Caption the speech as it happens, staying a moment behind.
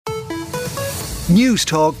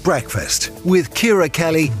Newstalk Breakfast with Ciara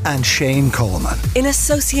Kelly and Shane Coleman. In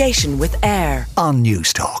association with AIR on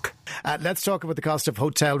Newstalk. Let's talk about the cost of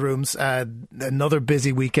hotel rooms. Another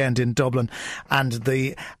busy weekend in Dublin, and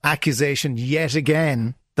the accusation yet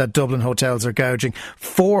again that Dublin hotels are gouging.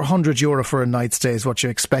 €400 for a night stay is what you're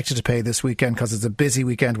expected to pay this weekend, because it's a busy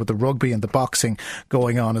weekend with the rugby and the boxing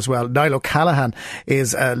going on as well. Niall O'Callaghan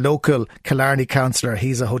is a local Killarney councilor.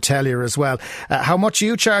 He's a hotelier as well. How much are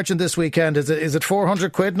you charging this weekend? Is it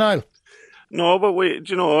 £400, Niall? No, but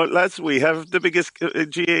lads, we have the biggest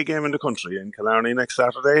GA game in the country in Killarney next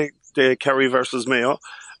Saturday, the Kerry versus Mayo.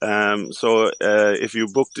 So if you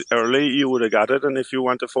booked early, you would have got it. And if you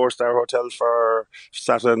want a 4-star hotel for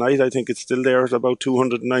Saturday night, I think it's still there at about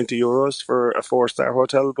 €290 for a 4-star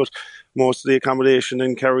hotel. But most of the accommodation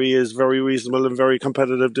in Kerry is very reasonable and very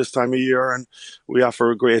competitive this time of year. And we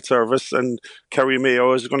offer a great service. And Kerry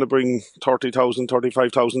Mayo is going to bring 30,000,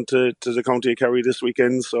 35,000 to the county of Kerry this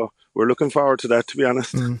weekend. So we're looking forward to that, to be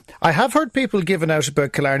honest. I have heard people giving out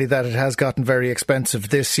about Killarney that it has gotten very expensive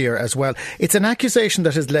this year as well. It's an accusation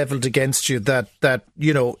that is levelled against you that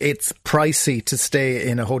it's pricey to stay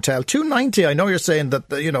in a hotel. $290. I know you're saying that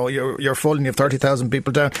you're full and you have 30,000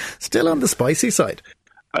 people down. Still on the spicy side.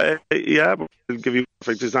 Yeah, but I'll give you a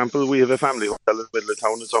perfect example. We have a family hotel in the middle of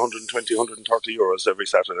town. It's €120, €130 every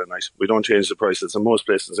Saturday night. We don't change the prices, and most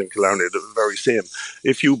places in Killarney are the very same.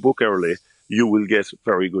 If you book early, you will get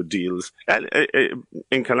very good deals.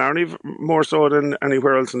 In Killarney, more so than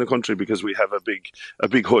anywhere else in the country, because we have a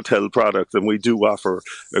big hotel product, and we do offer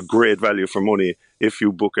a great value for money if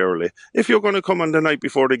you book early. If you're going to come on the night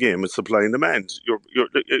before the game, it's supply and demand.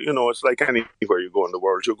 It's like anywhere you go in the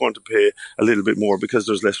world, you're going to pay a little bit more because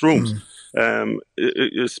there's less rooms.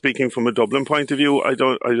 Speaking from a Dublin point of view, I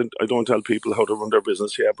don't tell people how to run their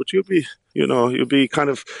business here, but you'll be kind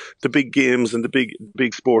of the big games and the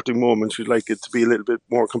big sporting moments. You'd like it to be a little bit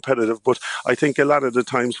more competitive. But I think a lot of the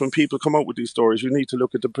times when people come out with these stories, you need to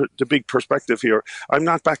look at the big perspective here. I'm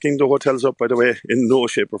not backing the hotels up, by the way, in no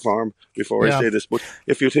shape or form before I say this. But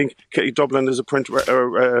if you think Dublin is a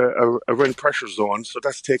rent pressure zone, so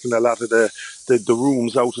that's taken a lot of the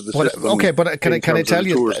rooms out of the system. Okay, but can I tell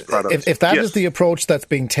you, if that is the approach that's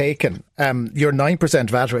being taken, your 9%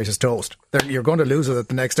 VAT rate is toast. You're going to lose it at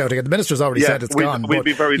the next outing. The minister's already said it's gone. We'd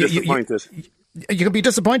be very disappointed. You can be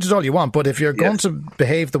disappointed all you want, but if you're going to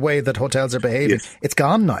behave the way that hotels are behaving, it's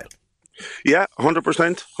gone, Niall. Yeah,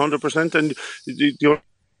 100%. And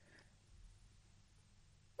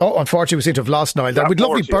unfortunately, we seem to have lost Niall there. We'd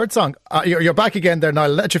lovely birdsong. You're back again there,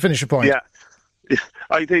 Niall. Let you finish your point. Yeah.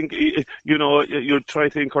 I think, you try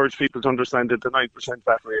to encourage people to understand that the 9%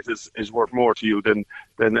 VAT rate is worth more to you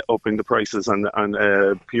than upping the prices on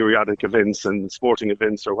periodic events and sporting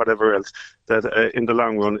events or whatever else, that in the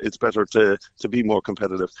long run, it's better to be more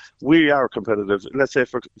competitive. We are competitive. Let's say,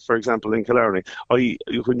 for example, in Killarney,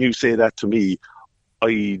 when you say that to me,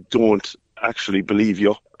 I don't actually believe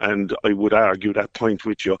you, and I would argue that point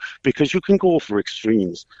with you, because you can go for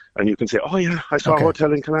extremes and you can say, oh yeah, I saw a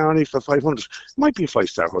hotel in Killarney for 500. It might be a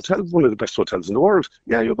 5-star hotel, one of the best hotels in the world.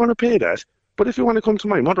 Yeah, you're going to pay that. But if you want to come to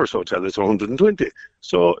my mother's hotel, it's 120.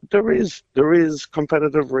 So there is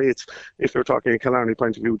competitive rates if you're talking a Killarney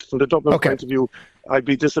point of view. From the Dublin point of view, I'd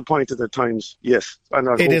be disappointed at times, yes. And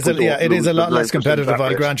it is a lot less competitive,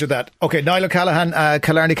 I'll grant you that. Okay, Niall O'Callaghan,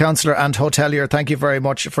 Killarney councillor and hotelier, thank you very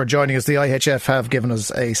much for joining us. The IHF have given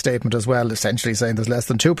us a statement as well, essentially saying there's less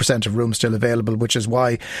than 2% of rooms still available, which is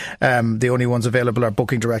why the only ones available are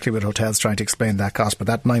booking directly with hotels, trying to explain that cost. But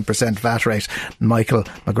that 9% VAT rate, Michael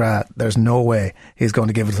McGrath, there's no way he's going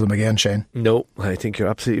to give it to them again, Shane. No, I think you're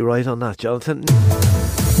absolutely right on that, Jonathan.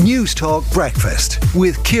 Newstalk Breakfast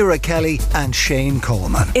with Ciara Kelly and Shane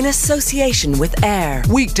Coleman. In association with AIR.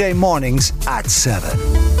 Weekday mornings at 7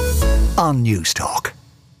 on Newstalk.